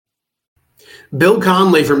Bill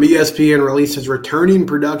Conley from ESPN released his returning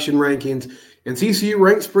production rankings, and TCU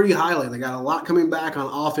ranks pretty highly. They got a lot coming back on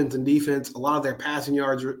offense and defense. A lot of their passing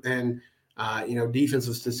yards and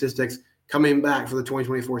defensive statistics coming back for the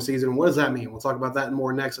 2024 season. What does that mean? We'll talk about that and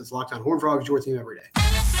more next. It's Locked On Horned Frogs, your team every day.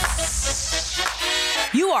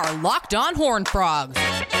 You are Locked On Horned Frogs,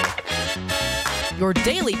 your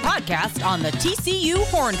daily podcast on the TCU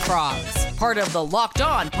Horned Frogs, part of the Locked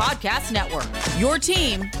On Podcast Network, your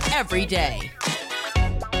team every day.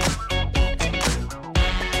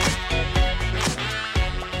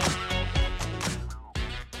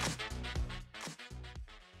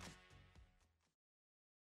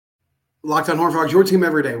 Locked On Horned Frogs, your team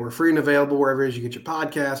every day. We're free and available wherever it is you get your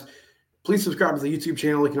podcast. Please subscribe to the YouTube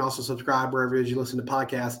channel. You can also subscribe wherever it is you listen to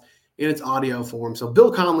podcasts in its audio form. So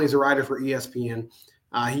Bill Conley is a writer for ESPN.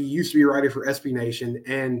 He used to be a writer for SB Nation.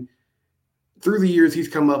 And through the years, he's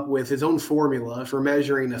come up with his own formula for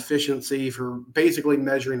measuring efficiency, for basically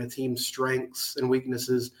measuring a team's strengths and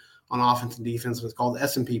weaknesses on offense and defense. It's called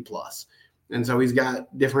S&P Plus. And so he's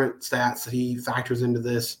got different stats that he factors into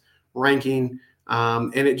this ranking.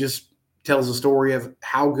 And it just tells a story of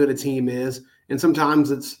how good a team is. And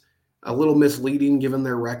sometimes it's a little misleading given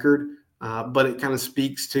their record, but it kind of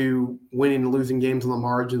speaks to winning and losing games on the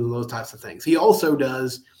margin and those types of things. He also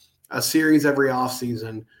does a series every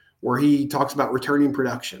offseason where he talks about returning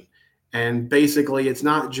production. And basically it's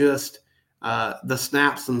not just the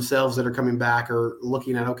snaps themselves that are coming back or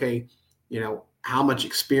looking at, how much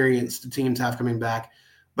experience the teams have coming back,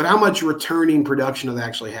 but how much returning production do they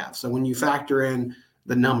actually have. So when you factor in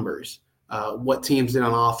the numbers, what teams did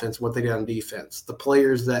on offense, what they did on defense, the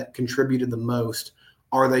players that contributed the most,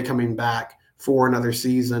 are they coming back for another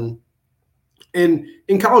season? And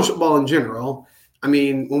in college football in general, I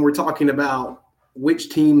mean, when we're talking about which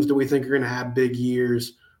teams do we think are going to have big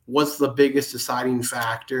years, what's the biggest deciding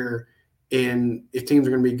factor in if teams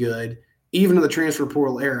are going to be good, even in the transfer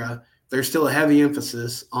portal era, there's still a heavy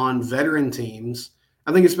emphasis on veteran teams.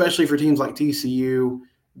 I think especially for teams like TCU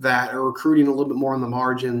that are recruiting a little bit more on the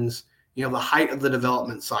margins, the height of the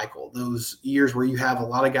development cycle, those years where you have a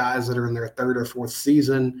lot of guys that are in their third or fourth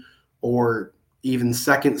season or even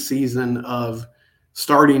second season of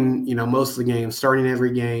starting, most of the games, starting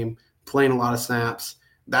every game, playing a lot of snaps.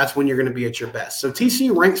 That's when you're going to be at your best. So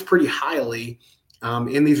TCU ranks pretty highly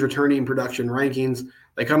in these returning production rankings.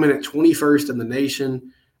 They come in at 21st in the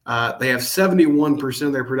nation. They have 71%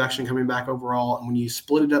 of their production coming back overall. And when you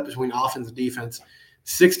split it up between offense and defense,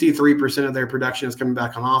 63% of their production is coming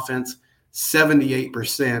back on offense,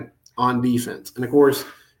 78% on defense. And of course,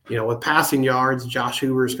 with passing yards, Josh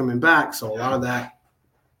Hoover is coming back. So a lot of that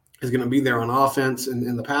is going to be there on offense and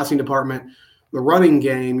in the passing department. The running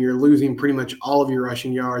game, you're losing pretty much all of your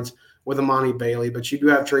rushing yards with Amani Bailey, but you do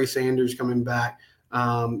have Trey Sanders coming back.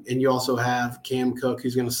 And you also have Cam Cook,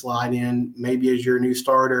 who's going to slide in maybe as your new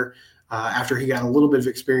starter after he got a little bit of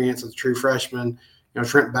experience as a true freshman.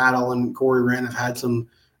 Trent Battle and Corey Wren have had some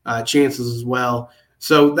chances as well.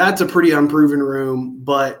 So that's a pretty unproven room.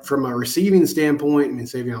 But from a receiving standpoint,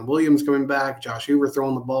 Savion Williams coming back, Josh Hoover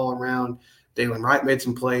throwing the ball around, Dalen Wright made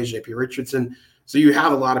some plays, J.P. Richardson. So you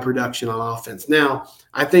have a lot of production on offense. Now,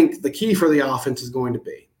 I think the key for the offense is going to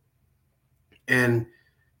be, and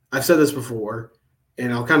I've said this before,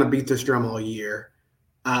 and I'll kind of beat this drum all year,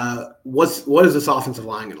 what is this offensive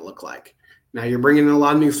line going to look like? Now, you're bringing in a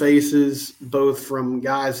lot of new faces, both from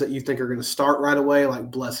guys that you think are going to start right away,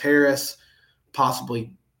 like Bless Harris,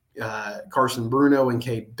 possibly Carson Bruno and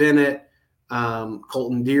Cade Bennett.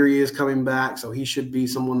 Colton Deary is coming back, so he should be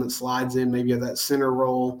someone that slides in maybe at that center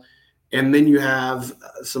role. And then you have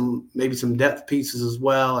some depth pieces as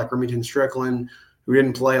well, like Remington Strickland, who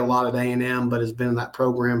didn't play a lot at A&M but has been in that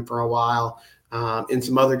program for a while, and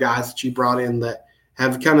some other guys that you brought in that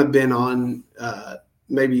have kind of been on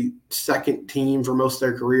maybe second team for most of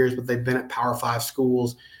their careers, but they've been at Power 5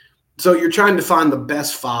 schools. So you're trying to find the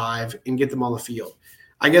best five and get them on the field.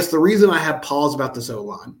 I guess the reason I have pause about this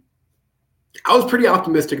O-line, I was pretty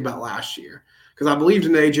optimistic about last year because I believed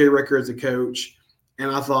in A.J. Ricker as a coach,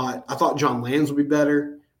 and I thought John Lands would be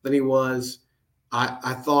better than he was.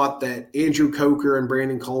 I thought that Andrew Coker and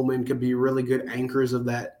Brandon Coleman could be really good anchors of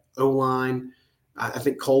that O-line. I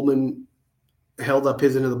think Coleman held up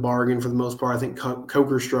his end of the bargain for the most part. I think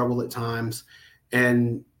Coker struggled at times,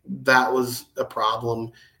 and that was a problem.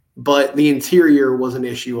 But the interior was an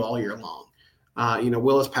issue all year long.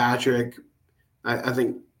 Willis Patrick, I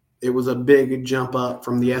think it was a big jump up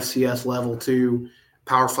from the FCS level to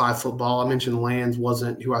Power 5 football. I mentioned Lands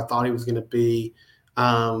wasn't who I thought he was going to be.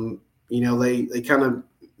 They kind of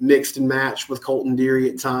mixed and matched with Colton Deary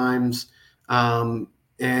at times. And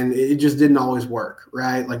and it just didn't always work,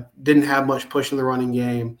 right? Like didn't have much push in the running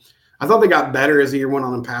game. I thought they got better as the year went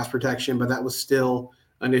on in pass protection, but that was still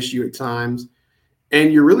an issue at times.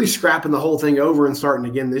 And you're really scrapping the whole thing over and starting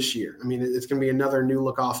again this year. I mean, it's going to be another new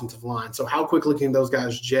look offensive line. So how quickly can those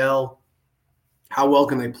guys gel? How well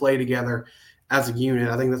can they play together as a unit?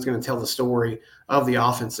 I think that's going to tell the story of the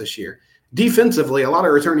offense this year. Defensively, a lot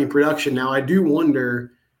of returning production. Now, I do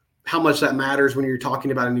wonder how much that matters when you're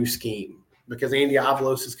talking about a new scheme, because Andy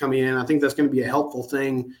Avalos is coming in. I think that's going to be a helpful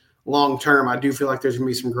thing long term. I do feel like there's going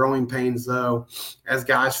to be some growing pains, though, as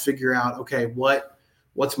guys figure out, okay,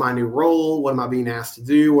 what's my new role? What am I being asked to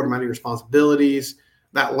do? What are my new responsibilities?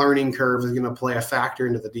 That learning curve is going to play a factor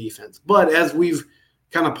into the defense. But as we've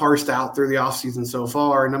kind of parsed out through the offseason so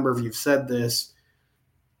far, a number of you have said this,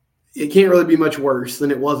 it can't really be much worse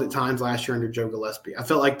than it was at times last year under Joe Gillespie. I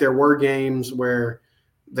felt like there were games where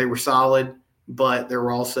they were solid, but there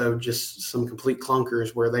were also just some complete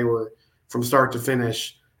clunkers where they were, from start to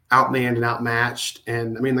finish, outmanned and outmatched.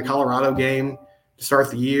 And, I mean, the Colorado game to start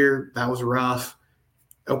the year, that was rough.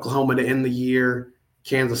 Oklahoma to end the year,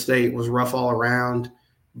 Kansas State was rough all around,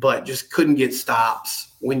 but just couldn't get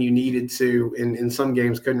stops when you needed to. And in some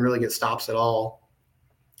games, couldn't really get stops at all.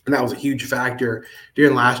 And that was a huge factor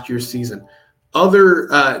during last year's season.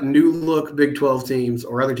 Other new look Big 12 teams,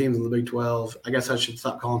 or other teams in the Big 12, I guess I should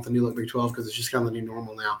stop calling it the new look Big 12 because it's just kind of the new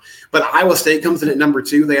normal now. But Iowa State comes in at number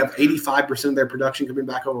 2. They have 85% of their production coming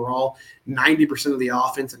back overall, 90% of the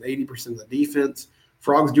offense and 80% of the defense.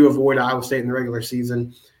 Frogs do avoid Iowa State in the regular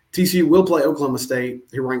season. TCU will play Oklahoma State,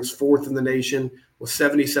 who ranks 4th in the nation with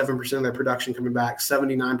 77% of their production coming back,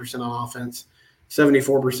 79% on offense,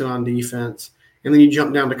 74% on defense. And then you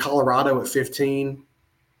jump down to Colorado at 15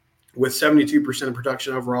 with 72% of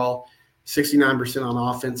production overall, 69%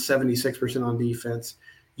 on offense, 76% on defense.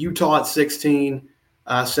 Utah at 16,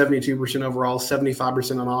 72% overall,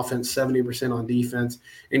 75% on offense, 70% on defense.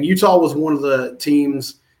 And Utah was one of the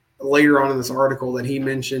teams later on in this article that he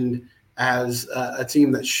mentioned as a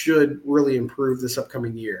team that should really improve this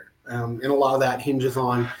upcoming year. And a lot of that hinges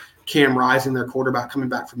on Cam Rising, their quarterback, coming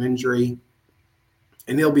back from injury.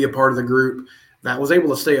 And he'll be a part of the group that was able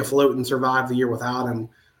to stay afloat and survive the year without him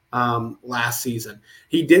last season.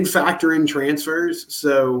 He did factor in transfers.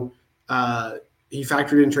 So he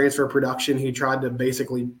factored in transfer production. He tried to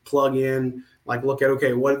basically plug in, like, look at,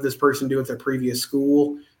 okay, what did this person do at their previous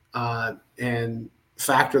school? And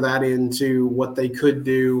factor that into what they could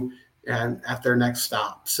do and at their next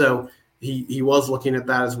stop. So he was looking at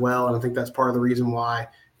that as well. And I think that's part of the reason why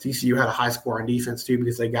TCU had a high score on defense too,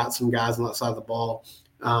 because they got some guys on that side of the ball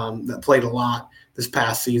that played a lot this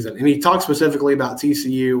past season. And he talked specifically about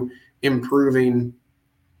TCU improving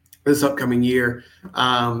this upcoming year.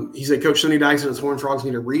 He said Coach Sonny Dykes and his Horned Frogs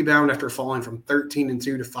need to rebound after falling from 13-2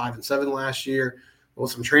 to 5-7 last year,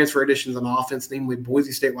 with some transfer additions on offense, namely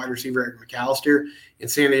Boise State wide receiver Eric McAllister and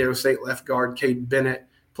San Diego State left guard Cade Bennett,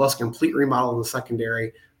 plus complete remodel in the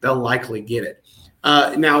secondary. They'll likely get it.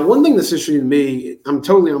 Now, one thing that's interesting to me, I'm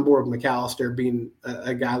totally on board with McAllister being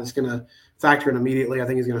a guy that's going to factor in immediately. I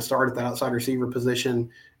think he's going to start at the outside receiver position,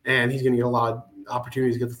 and he's going to get a lot of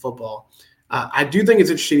opportunities to get the football. I do think it's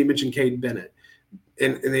interesting you mentioned Cade Bennett.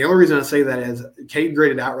 And the only reason I say that is Cade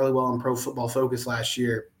graded out really well on Pro Football Focus last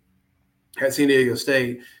year at San Diego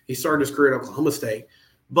State. He started his career at Oklahoma State.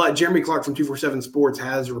 But Jeremy Clark from 247 Sports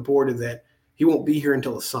has reported that he won't be here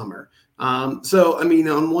until the summer. So, I mean,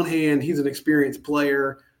 on one hand, he's an experienced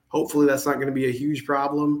player. Hopefully that's not going to be a huge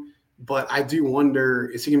problem. But I do wonder,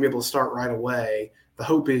 is he going to be able to start right away? The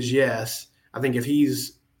hope is yes. I think if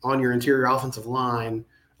he's on your interior offensive line,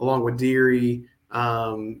 along with Deary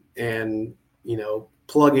and, you know,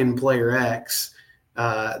 plug-in player X,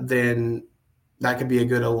 then that could be a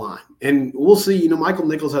good O-line. And we'll see, you know, Michael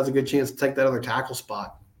Nichols has a good chance to take that other tackle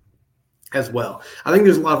spot as well. I think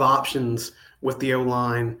there's a lot of options with the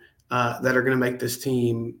O-line that are going to make this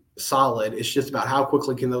team solid. It's just about how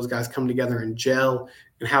quickly can those guys come together and gel,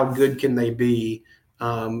 and how good can they be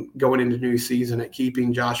going into the new season at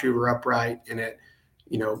keeping Josh Hoover upright and at,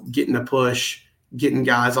 you know, getting a push, getting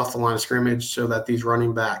guys off the line of scrimmage so that these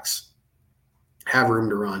running backs have room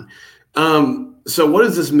to run. So what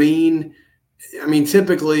does this mean? I mean,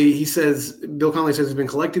 typically he says, Bill Connelly says he's been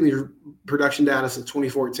collecting these production data since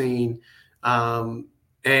 2014.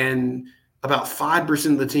 And about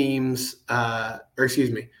 5% of the teams,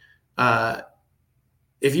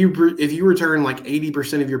 if you return like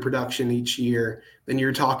 80% of your production each year, then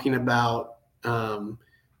you're talking about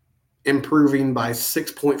improving by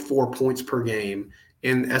 6.4 points per game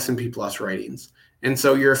in S&P Plus ratings. And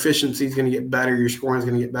so your efficiency is going to get better. Your scoring is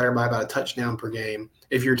going to get better by about a touchdown per game.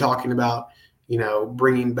 If you're talking about,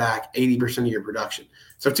 bringing back 80% of your production.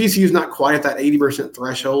 So TCU is not quite at that 80%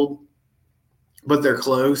 threshold, but they're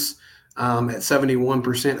close at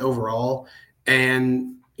 71% overall.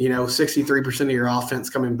 And, 63% of your offense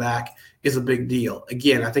coming back is a big deal.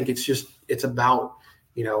 Again, I think it's about,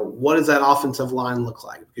 what does that offensive line look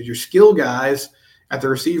like? Because your skill guys at the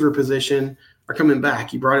receiver position are coming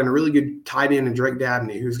back. You brought in a really good tight end in Drake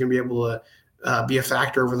Dabney, who's going to be able to be a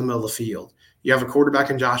factor over the middle of the field. You have a quarterback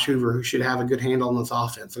in Josh Hoover who should have a good handle on this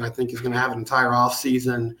offense, and I think he's going to have an entire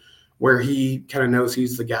offseason where he kind of knows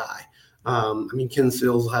he's the guy. Ken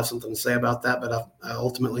Seals will have something to say about that, but I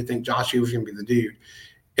ultimately think Josh Hoover's going to be the dude.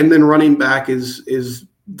 And then running back is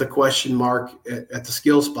the question mark at the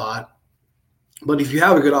skill spot. But if you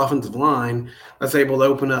have a good offensive line that's able to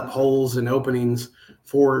open up holes and openings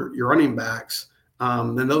for your running backs,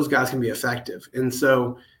 then those guys can be effective. And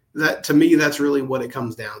so that, to me, that's really what it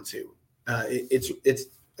comes down to. It's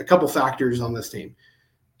a couple factors on this team.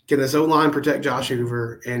 Can this O-line protect Josh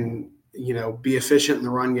Hoover and, be efficient in the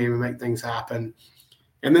run game and make things happen?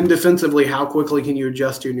 And then defensively, how quickly can you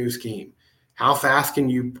adjust to a new scheme? How fast can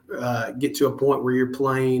you get to a point where you're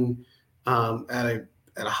playing at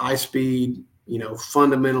a high speed,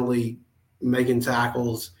 fundamentally making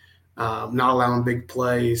tackles, not allowing big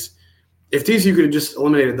plays? If TCU could have just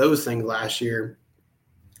eliminated those things last year,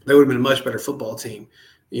 they would have been a much better football team.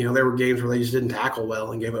 There were games where they just didn't tackle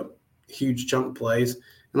well and gave up huge chunk plays,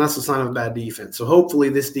 and that's a sign of a bad defense. So hopefully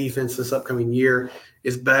this defense this upcoming year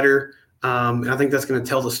is better, and I think that's going to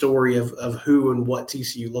tell the story of who and what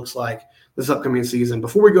TCU looks like this upcoming season.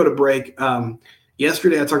 Before we go to break,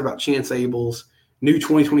 yesterday I talked about Chance Abel's new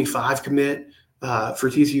 2025 commit for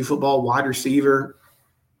TCU football, wide receiver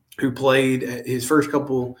who played his first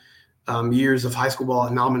couple years of high school ball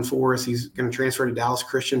at Nauman Forest. He's going to transfer to Dallas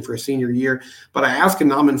Christian for a senior year. But I asked a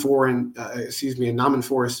Nauman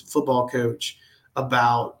Forest football coach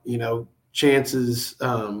about, Chance's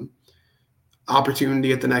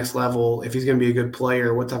opportunity at the next level, if he's going to be a good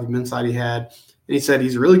player, what type of insight he had. And he said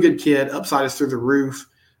he's a really good kid. Upside is through the roof.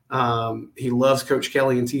 He loves Coach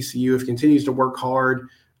Kelly and TCU. If he continues to work hard,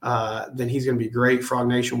 then he's going to be great. Frog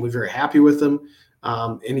Nation will be very happy with him.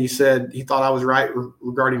 And he said he thought I was right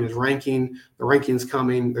regarding his ranking. The ranking's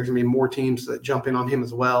coming. There's going to be more teams that jump in on him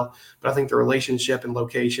as well. But I think the relationship and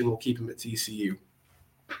location will keep him at TCU.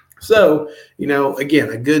 So, again,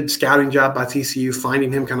 a good scouting job by TCU,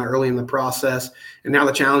 finding him kind of early in the process. And now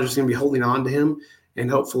the challenge is going to be holding on to him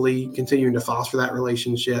and hopefully continuing to foster that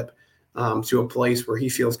relationship to a place where he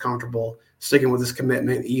feels comfortable sticking with his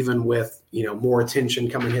commitment, even with, more attention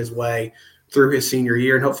coming his way through his senior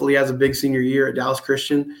year. And hopefully he has a big senior year at Dallas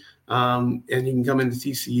Christian, and he can come into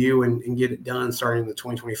TCU and get it done starting the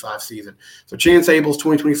 2025 season. So Chance Abel's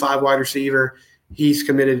 2025 wide receiver, he's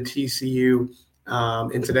committed to TCU.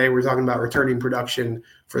 And today we're talking about returning production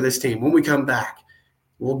for this team. When we come back,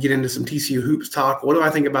 we'll get into some TCU hoops talk. What do I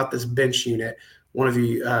think about this bench unit? One of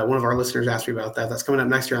our listeners asked me about that. That's coming up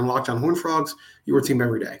next year on Locked On Horned Frogs, your team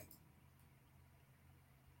every day.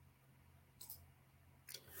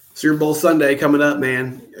 Super Bowl Sunday coming up,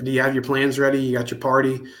 man. Do you have your plans ready? You got your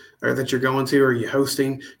party that you're going to? Are you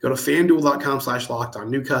hosting? Go to FanDuel.com/lockedon.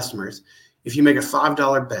 New customers. If you make a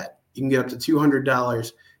 $5 bet, you can get up to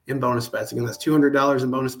 $200 in bonus bets. Again, that's $200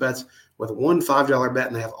 in bonus bets with one $5 bet,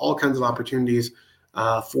 and they have all kinds of opportunities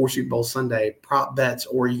for Super Bowl Sunday, prop bets,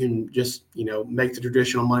 or you can just, make the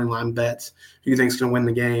traditional money line bets. Who do you think is going to win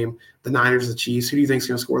the game? The Niners, the Chiefs. Who do you think is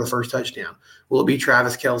going to score the first touchdown? Will it be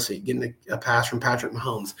Travis Kelce getting a pass from Patrick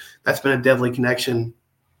Mahomes? That's been a deadly connection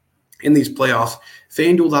in these playoffs.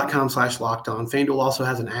 FanDuel.com/lockedon. FanDuel also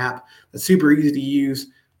has an app that's super easy to use,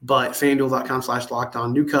 but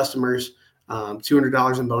FanDuel.com/lockedon. New customers,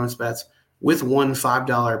 $200 in bonus bets with one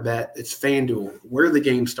 $5 bet. It's FanDuel, where the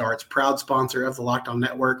game starts, proud sponsor of the Locked On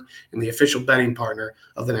Network and the official betting partner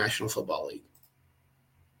of the National Football League.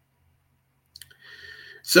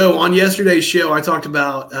 So on yesterday's show, I talked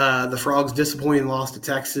about the Frogs' disappointing loss to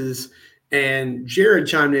Texas, and Jared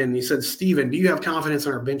chimed in and he said, "Steven, do you have confidence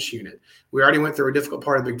in our bench unit? We already went through a difficult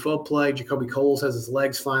part of Big 12 play. Jacoby Coles has his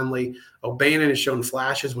legs finally. O'Bannon has shown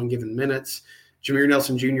flashes when given minutes. Jameer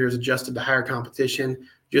Nelson Jr. has adjusted to higher competition.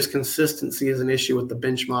 Just consistency is an issue with the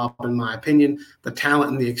bench mob, in my opinion. The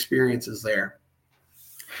talent and the experience is there."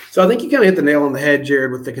 So I think you kind of hit the nail on the head,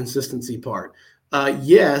 Jared, with the consistency part.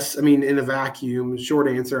 Yes, in a vacuum, short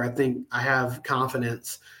answer, I think I have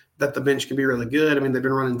confidence that the bench can be really good. They've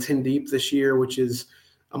been running 10 deep this year, which is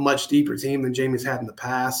a much deeper team than Jamie's had in the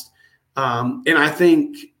past. And I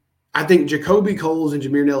think Jacoby Coles and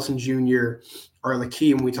Jameer Nelson Jr. are the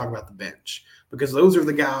key when we talk about the bench, because those are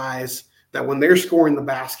the guys that when they're scoring the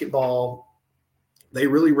basketball, they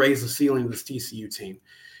really raised the ceiling of this TCU team.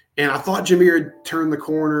 And I thought Jameer had turned the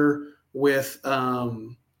corner with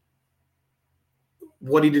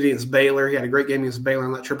what he did against Baylor. He had a great game against Baylor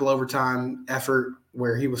in that triple overtime effort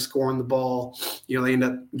where he was scoring the ball. They end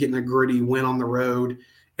up getting a gritty win on the road.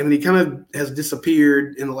 And then he kind of has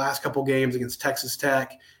disappeared in the last couple games against Texas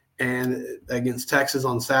Tech and against Texas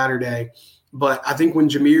on Saturday. But I think when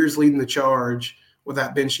Jameer's leading the charge with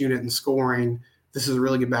that bench unit and scoring, this is a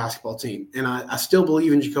really good basketball team. And I still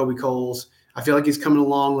believe in Jacoby Coles. I feel like he's coming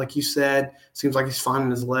along, like you said. Seems like he's finding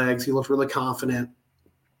his legs. He looked really confident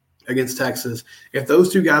against Texas. If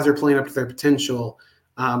those two guys are playing up to their potential,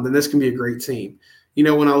 then this can be a great team.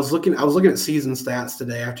 When I was looking at season stats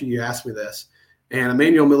today after you asked me this, and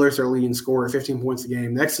Emmanuel Miller's their leading scorer at 15 points a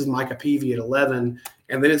game. Next is Micah Peavy at 11,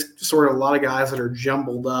 and then it's sort of a lot of guys that are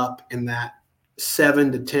jumbled up in that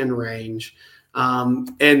 7 to 10 range.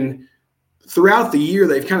 And throughout the year,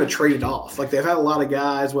 they've kind of traded off. Like they've had a lot of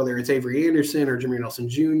guys, whether it's Avery Anderson or Jameer Nelson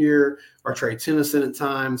Jr. or Trey Tennyson at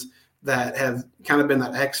times, that have kind of been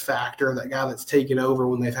that X factor, that guy that's taken over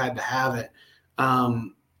when they've had to have it.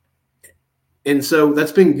 And so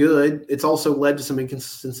that's been good. It's also led to some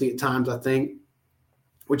inconsistency at times, I think,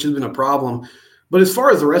 which has been a problem. But as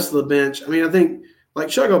far as the rest of the bench, I think like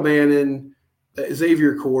Chuck O'Bannon,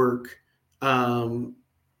 Xavier Cork, and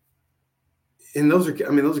those are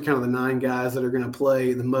kind of the 9 guys that are going to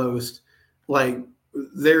play the most. Like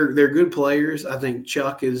they're good players. I think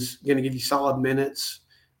Chuck is going to give you solid minutes.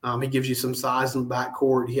 He gives you some size in the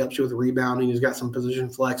backcourt. He helps you with the rebounding. He's got some position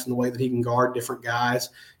flex in the way that he can guard different guys.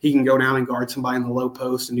 He can go down and guard somebody in the low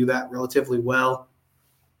post and do that relatively well.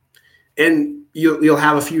 And you'll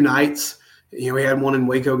have a few nights. We had one in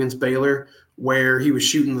Waco against Baylor where he was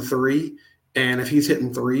shooting the 3, and if he's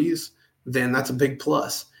hitting threes, then that's a big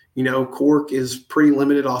plus. Cork is pretty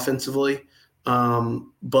limited offensively,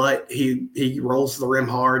 but he rolls the rim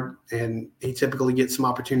hard, and he typically gets some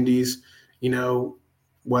opportunities,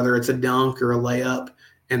 whether it's a dunk or a layup,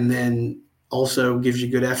 and then also gives you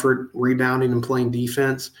good effort rebounding and playing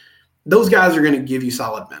defense. Those guys are going to give you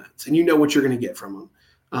solid minutes, and you know what you're going to get from them.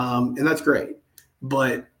 And that's great.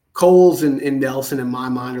 But Coles and Nelson, in my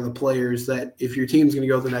mind, are the players that if your team's going to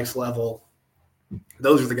go to the next level,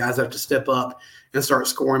 those are the guys that have to step up and start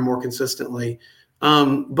scoring more consistently.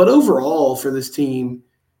 But overall for this team,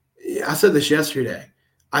 I said this yesterday,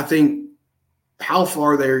 I think how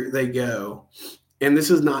far they go, and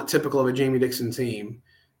this is not typical of a Jamie Dixon team,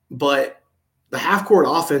 but the half-court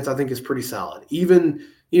offense I think is pretty solid. Even,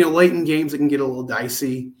 late in games it can get a little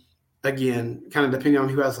dicey, again, kind of depending on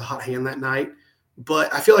who has the hot hand that night.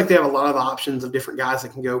 But I feel like they have a lot of options of different guys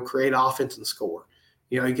that can go create offense and score.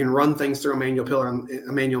 You can run things through Emmanuel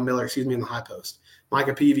Miller, in the high post.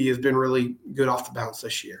 Micah Peavy has been really good off the bounce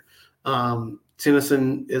this year.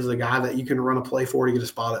 Tennyson is a guy that you can run a play for to get a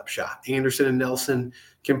spot-up shot. Anderson and Nelson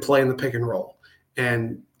can play in the pick and roll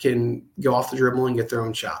and can go off the dribble and get their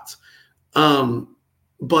own shots.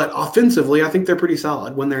 But offensively, I think they're pretty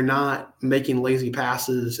solid when they're not making lazy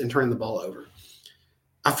passes and turning the ball over.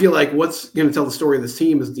 I feel like what's going to tell the story of this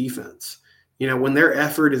team is defense. When their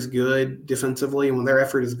effort is good defensively and when their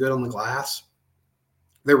effort is good on the glass,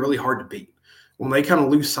 they're really hard to beat. When they kind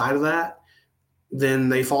of lose sight of that, then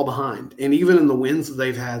they fall behind. And even in the wins that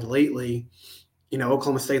they've had lately,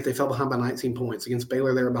 Oklahoma State, they fell behind by 19 points. Against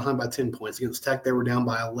Baylor, they were behind by 10 points. Against Tech, they were down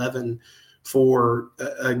by 11 for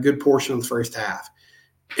a good portion of the first half.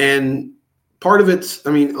 And part of it's,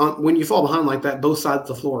 when you fall behind like that, both sides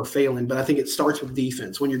of the floor are failing. But I think it starts with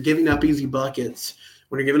defense. When you're giving up easy buckets,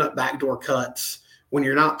 when you're giving up backdoor cuts, when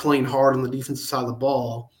you're not playing hard on the defensive side of the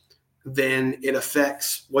ball, then it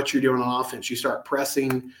affects what you're doing on offense. You start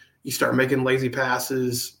pressing, you start making lazy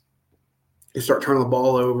passes, you start turning the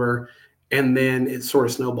ball over, and then it sort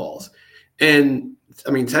of snowballs. And,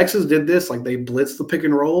 Texas did this. Like, they blitzed the pick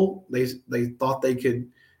and roll. They thought they could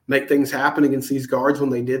make things happen against these guards when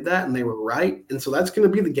they did that, and they were right. And so that's going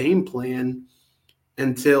to be the game plan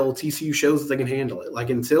until TCU shows that they can handle it. Like,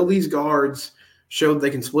 until these guards show that they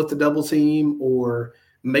can split the double team or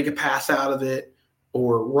make a pass out of it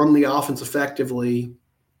or run the offense effectively,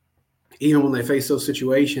 even when they face those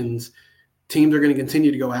situations, teams are going to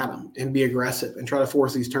continue to go at them and be aggressive and try to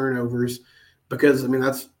force these turnovers because,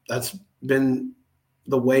 that's been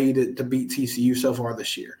the way to beat TCU so far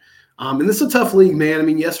this year. And this is a tough league,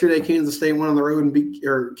 man. Yesterday Kansas State went on the road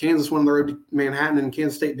Kansas went on the road to Manhattan and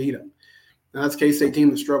Kansas State beat them. And that's a K-State team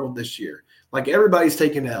that struggled this year. Like, everybody's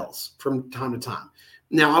taking L's from time to time.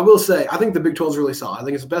 Now, I will say, I think the Big 12 is really solid. I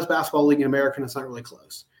think it's the best basketball league in America, and it's not really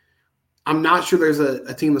close. I'm not sure there's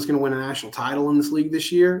a team that's going to win a national title in this league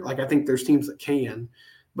this year. Like, I think there's teams that can,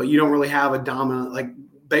 but you don't really have a dominant, like,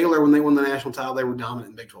 Baylor, when they won the national title, they were dominant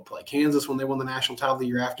in Big 12 play. Kansas, when they won the national title the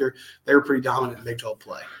year after, they were pretty dominant in Big 12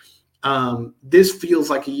 play. This feels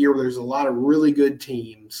like a year where there's a lot of really good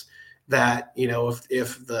teams that,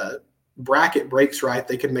 if the bracket breaks right,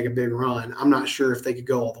 they could make a big run. I'm not sure if they could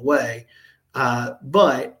go all the way.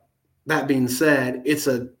 But that being said, it's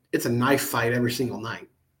a knife fight every single night.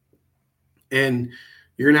 And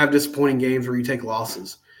you're going to have disappointing games where you take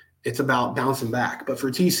losses. It's about bouncing back. But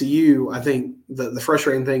for TCU, I think the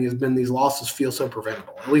frustrating thing has been these losses feel so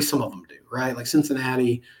preventable. At least some of them do, right? Like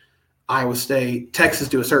Cincinnati, Iowa State, Texas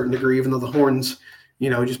to a certain degree, even though the Horns,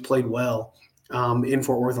 just played well in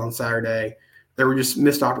Fort Worth on Saturday. There were just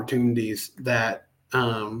missed opportunities that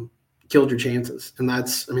killed your chances. And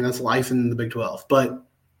that's life in the Big 12. But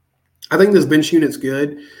I think this bench unit's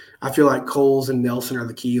good. I feel like Coles and Nelson are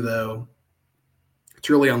the key, though,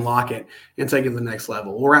 to really unlock it and take it to the next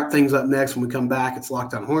level. We'll wrap things up next when we come back. It's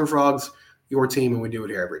Locked On Horned Frogs, your team, and we do it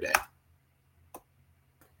here every day.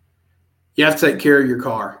 You have to take care of your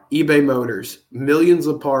car. eBay Motors, millions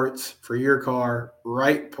of parts for your car,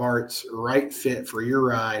 right parts, right fit for your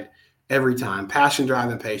ride every time. Passion, drive,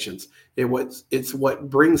 and patience. It's what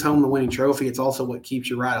brings home the winning trophy. It's also what keeps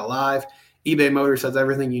your ride alive. eBay Motors has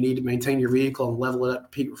everything you need to maintain your vehicle and level it up to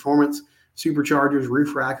peak performance. Superchargers,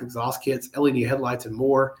 roof rack, exhaust kits, LED headlights, and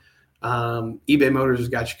more. eBay Motors has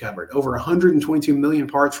got you covered. Over 122 million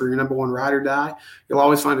parts for your number one ride or die. You'll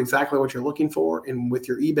always find exactly what you're looking for. And with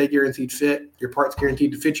your eBay Guaranteed Fit, your parts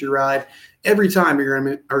guaranteed to fit your ride every time you're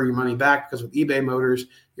going to earn your money back, because with eBay Motors,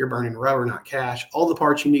 you're burning rubber, not cash. All the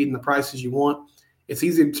parts you need and the prices you want. It's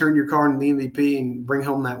easy to turn your car into the MVP and bring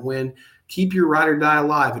home that win. Keep your ride or die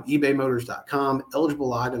alive at ebaymotors.com.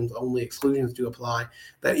 Eligible items only. Exclusions do apply.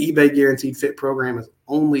 That eBay Guaranteed Fit program is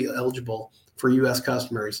only eligible for U.S.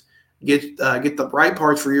 customers. Get the right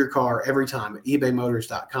parts for your car every time at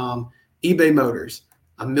ebaymotors.com. eBay Motors,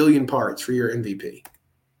 a million parts for your MVP.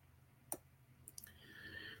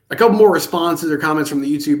 A couple more responses or comments from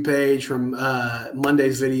the YouTube page from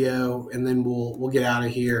Monday's video, and then we'll get out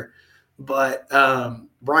of here. But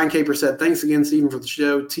Brian Caper said, thanks again, Stephen, for the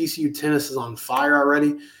show. TCU tennis is on fire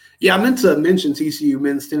already. Yeah, I meant to mention TCU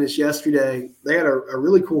men's tennis yesterday. They had a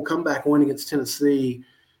really cool comeback win against Tennessee.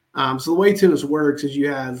 So the way tennis works is you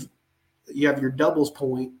have your doubles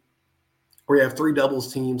point, where you have three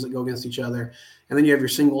doubles teams that go against each other, and then you have your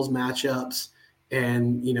singles matchups,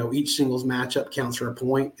 and each singles matchup counts for a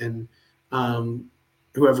point, and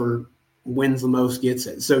whoever wins the most gets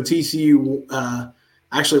it. So TCU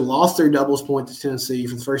actually lost their doubles point to Tennessee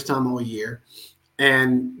for the first time all year,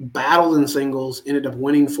 and battled in singles, ended up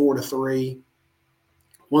winning 4-3,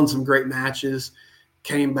 won some great matches,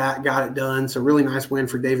 came back, got it done. So really nice win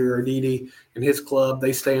for David Arditi and his club.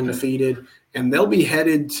 They stay undefeated, and they'll be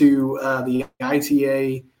headed to the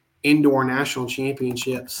ITA Indoor National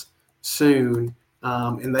Championships soon,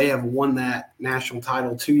 and they have won that national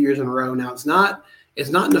title 2 years in a row. Now, it's not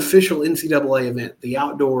an official NCAA event. The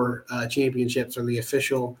outdoor championships are the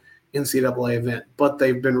official NCAA event, but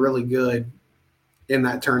they've been really good in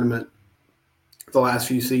that tournament the last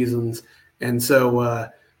few seasons. And so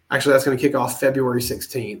actually that's going to kick off February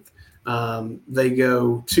 16th. They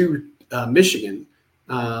go to Michigan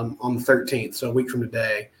on the 13th, so a week from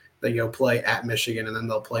today. They go play at Michigan, and then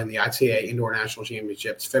they'll play in the ITA Indoor National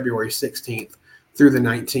Championships February 16th through the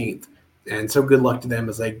 19th. And so good luck to them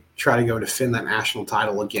as they try to go defend that national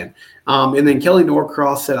title again. And then Kelly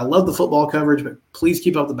Norcross said, I love the football coverage, but please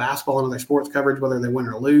keep up the basketball and other sports coverage, whether they win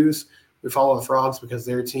or lose. We follow the Frogs because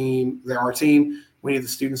they're our team. We need the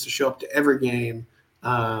students to show up to every game.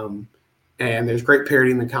 And there's great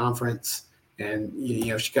parity in the conference. And,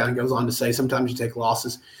 she kind of goes on to say, sometimes you take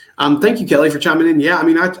losses. Thank you, Kelly, for chiming in. Yeah,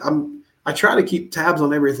 I try to keep tabs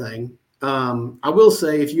on everything. I will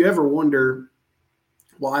say, if you ever wonder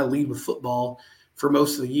why I lead with football for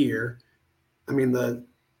most of the year,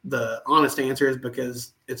 the honest answer is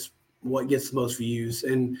because it's what gets the most views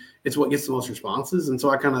and it's what gets the most responses. And so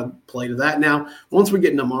I kind of play to that. Now, once we get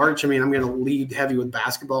into March, I'm going to lead heavy with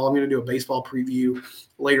basketball. I'm going to do a baseball preview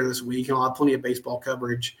later this week, and I'll have plenty of baseball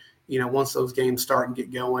coverage, once those games start and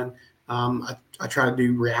get going. I try to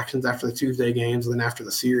do reactions after the Tuesday games and then after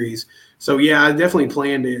the series. So, yeah, I definitely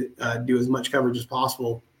plan to do as much coverage as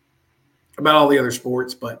possible about all the other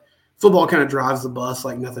sports, but football kind of drives the bus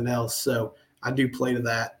like nothing else. So I do play to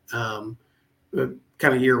that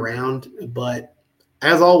kind of year round. But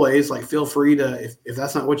as always, feel free to, if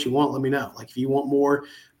that's not what you want, let me know. If you want more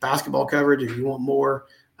basketball coverage, if you want more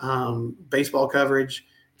baseball coverage,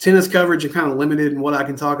 tennis coverage, I'm kind of limited in what I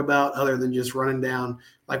can talk about other than just running down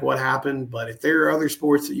what happened. But if there are other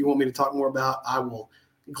sports that you want me to talk more about, I will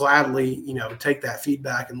gladly, take that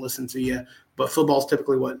feedback and listen to you but football is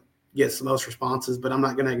typically what gets the most responses. But I'm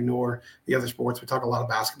not going to ignore the other sports. We talk a lot of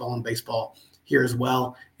basketball and baseball here as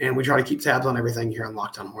well, and we try to keep tabs on everything here on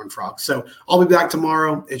Locked On Horned Frogs. So I'll be back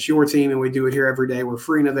tomorrow. It's your team, and we do it here every day. We're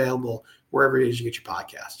free and available wherever it is you get your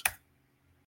podcast.